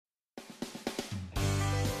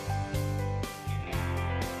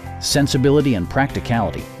Sensibility and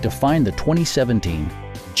practicality define the 2017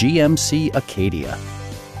 GMC Acadia.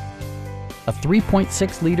 A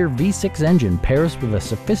 3.6-liter V6 engine pairs with a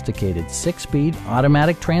sophisticated 6-speed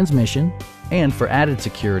automatic transmission, and for added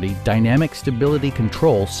security, dynamic stability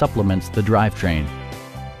control supplements the drivetrain.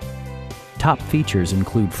 Top features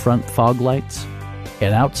include front fog lights,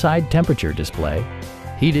 an outside temperature display,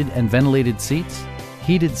 heated and ventilated seats,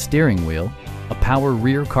 heated steering wheel, a power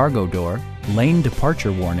rear cargo door, lane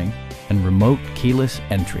departure warning, and remote keyless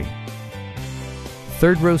entry.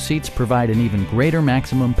 Third-row seats provide an even greater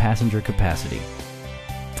maximum passenger capacity.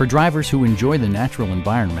 For drivers who enjoy the natural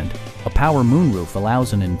environment, a power moonroof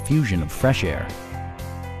allows an infusion of fresh air.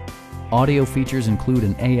 Audio features include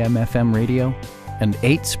an AM/FM radio and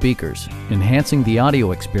 8 speakers, enhancing the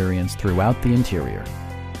audio experience throughout the interior.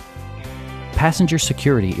 Passenger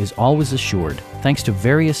security is always assured thanks to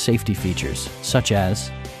various safety features such as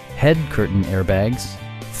head curtain airbags,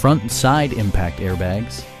 front and side impact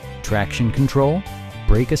airbags, traction control,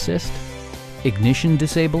 brake assist, ignition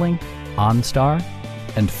disabling, OnStar,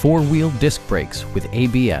 and 4-wheel disc brakes with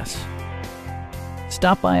ABS.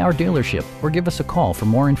 Stop by our dealership or give us a call for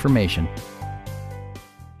more information.